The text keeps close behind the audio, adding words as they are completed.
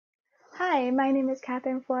Hi, my name is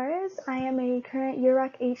Cathryn Flores. I am a current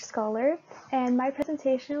UROC-H scholar, and my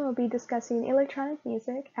presentation will be discussing electronic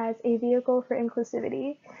music as a vehicle for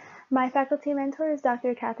inclusivity. My faculty mentor is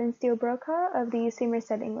Dr. Catherine Steele-Brokaw of the UC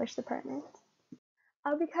Merced English Department.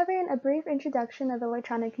 I'll be covering a brief introduction of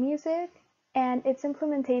electronic music and its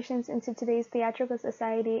implementations into today's theatrical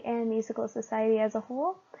society and musical society as a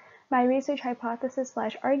whole, my research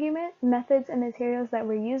hypothesis/argument, methods and materials that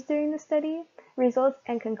were used during the study, results,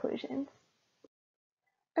 and conclusions.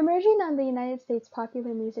 Emerging on the United States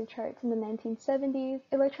popular music charts in the 1970s,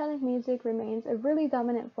 electronic music remains a really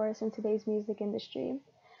dominant force in today's music industry.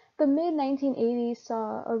 The mid-1980s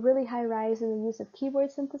saw a really high rise in the use of keyboard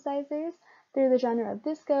synthesizers through the genre of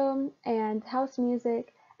disco and house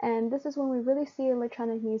music, and this is when we really see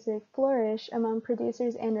electronic music flourish among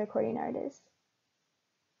producers and recording artists.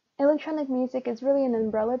 Electronic music is really an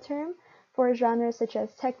umbrella term for genres such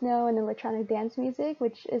as techno and electronic dance music,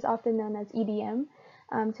 which is often known as EDM,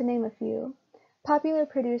 to name a few. Popular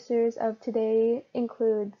producers of today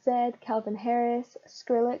include Zedd, Calvin Harris,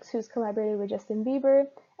 Skrillex, who's collaborated with Justin Bieber,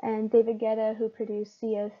 and David Guetta, who produced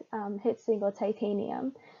Sia's hit single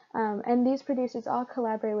Titanium. And these producers all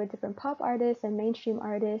collaborate with different pop artists and mainstream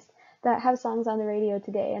artists that have songs on the radio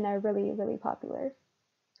today and are really, really popular.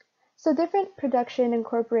 So different production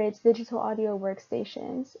incorporates digital audio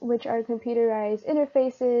workstations, which are computerized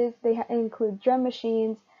interfaces. They include drum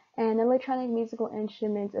machines and electronic musical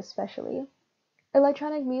instruments especially.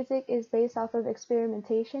 Electronic music is based off of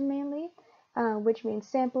experimentation mainly, which means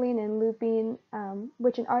sampling and looping,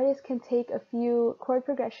 which an artist can take a few chord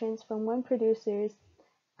progressions from one producer's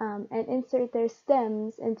and insert their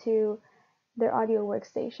stems into their audio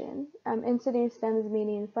workstation. Inserting stems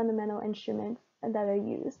meaning fundamental instruments that are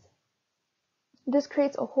used. This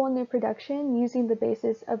creates a whole new production using the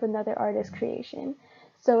basis of another artist's creation.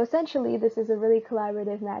 So essentially, this is a really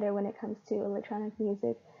collaborative matter when it comes to electronic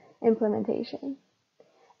music implementation.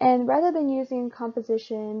 And rather than using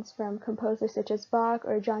compositions from composers such as Bach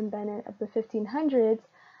or John Bennett of the 1500s,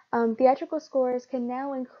 theatrical scores can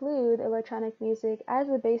now include electronic music as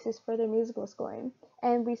the basis for their musical scoring.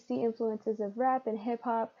 And we see influences of rap and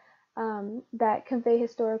hip-hop that convey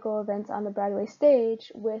historical events on the Broadway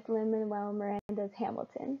stage with Lin-Manuel Miranda's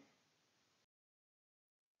Hamilton.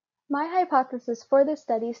 My hypothesis for this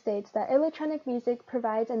study states that electronic music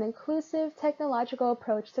provides an inclusive technological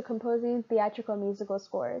approach to composing theatrical musical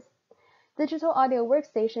scores. Digital audio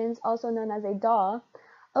workstations, also known as a DAW,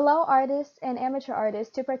 allow artists and amateur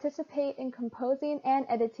artists to participate in composing and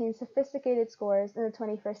editing sophisticated scores in the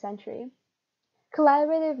 21st century.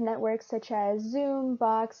 Collaborative networks such as Zoom,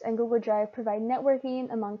 Box, and Google Drive provide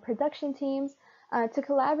networking among production teams to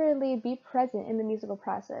collaboratively be present in the musical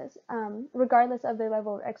process, regardless of their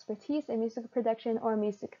level of expertise in music production or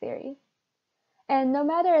music theory. And no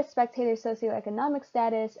matter a spectator's socioeconomic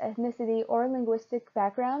status, ethnicity, or linguistic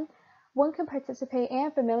background, one can participate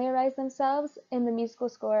and familiarize themselves in the musical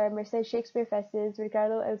score of Merced Shakespeare Fest's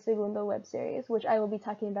Ricardo el Segundo web series, which I will be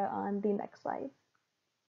talking about on the next slide.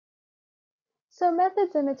 So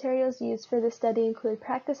methods and materials used for this study include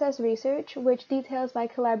practice as research, which details my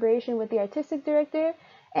collaboration with the artistic director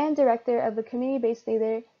and director of the community-based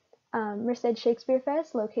theater Merced Shakespeare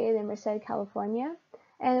Fest, located in Merced, California,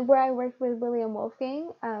 and where I worked with William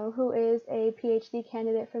Wolfgang, who is a PhD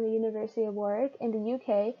candidate from the University of Warwick in the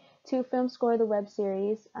UK, to film score the web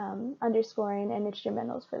series, underscoring and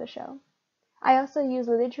instrumentals for the show. I also use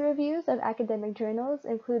literature reviews of academic journals,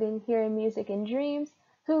 including Hearing Music and Dreams,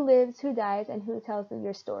 Who Lives, Who Dies, and Who Tells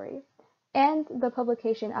Your Story, and the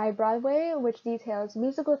publication iBroadway, which details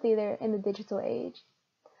musical theater in the digital age.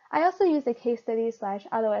 I also used a case study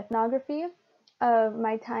 / autoethnography of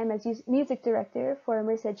my time as music director for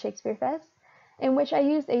Merced Shakespeare Fest, in which I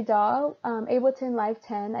used a DAW, Ableton Live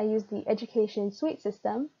 10. I used the Education Suite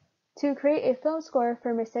system to create a film score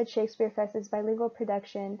for Merced Shakespeare Fest's bilingual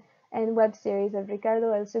production and web series of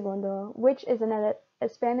Ricardo el Segundo, which is a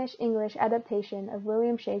Spanish-English adaptation of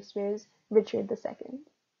William Shakespeare's Richard II.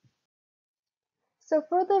 So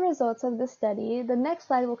for the results of this study, the next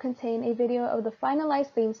slide will contain a video of the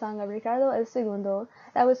finalized theme song of Ricardo el Segundo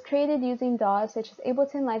that was created using DAWs such as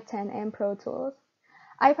Ableton Live 10 and Pro Tools.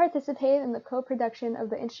 I participated in the co-production of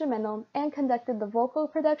the instrumental and conducted the vocal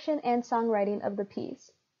production and songwriting of the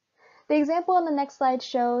piece. The example on the next slide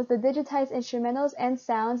shows the digitized instrumentals and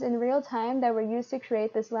sounds in real time that were used to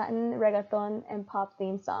create this Latin, reggaeton, and pop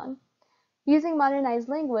theme song. Using modernized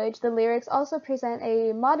language, the lyrics also present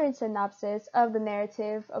a modern synopsis of the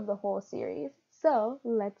narrative of the whole series. So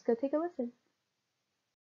let's go take a listen.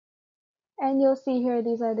 And you'll see here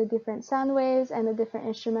these are the different sound waves and the different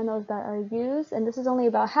instrumentals that are used. And this is only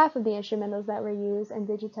about half of the instrumentals that were used and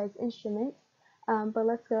digitized instruments. But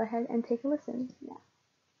let's go ahead and take a listen now.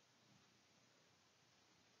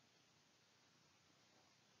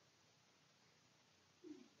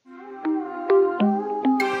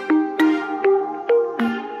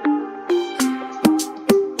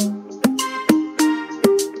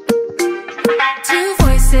 Two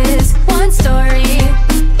voices, one story,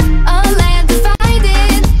 a land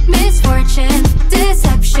divided, misfortune,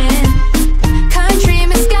 deception, country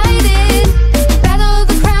misguided, battle of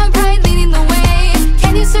the crown, pride leading the way.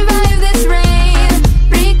 Can you survive this reign?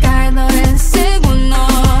 Ricardo el segundo,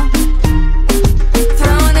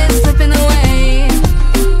 throne is slipping away,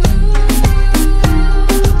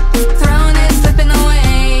 throne is slipping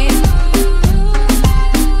away,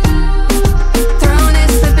 throne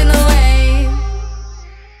is slipping away.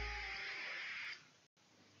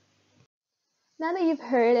 Now that you've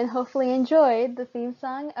heard and hopefully enjoyed the theme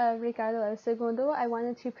song of Ricardo El Segundo, I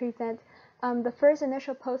wanted to present the first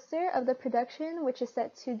initial poster of the production, which is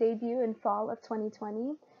set to debut in fall of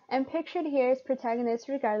 2020. And pictured here is protagonist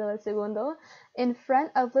Ricardo El Segundo in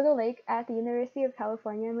front of Little Lake at the University of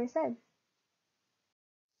California, Merced.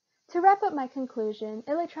 To wrap up my conclusion,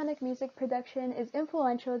 electronic music production is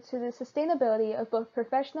influential to the sustainability of both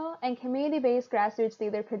professional and community-based grassroots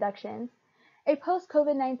theater productions. A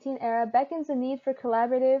post-COVID-19 era beckons the need for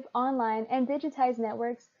collaborative, online, and digitized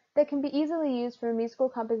networks that can be easily used for musical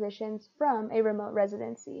compositions from a remote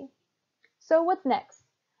residency. So what's next?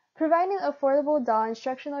 Providing affordable DAW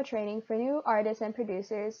instructional training for new artists and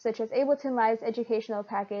producers, such as Ableton Live's educational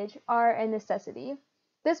package, are a necessity.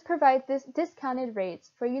 This provides discounted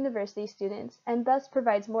rates for university students and thus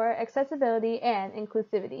provides more accessibility and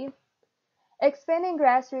inclusivity. Expanding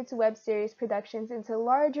grassroots web series productions into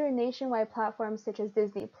larger nationwide platforms such as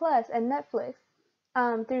Disney Plus and Netflix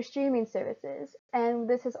through streaming services, and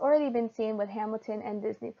this has already been seen with Hamilton and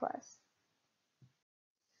Disney Plus.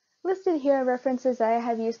 Listed here are references that I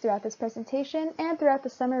have used throughout this presentation and throughout the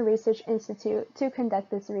Summer Research Institute to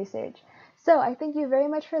conduct this research. So I thank you very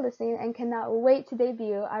much for listening and cannot wait to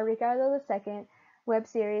debut our Ricardo II web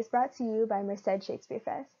series brought to you by Merced Shakespeare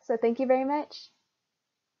Fest. So thank you very much.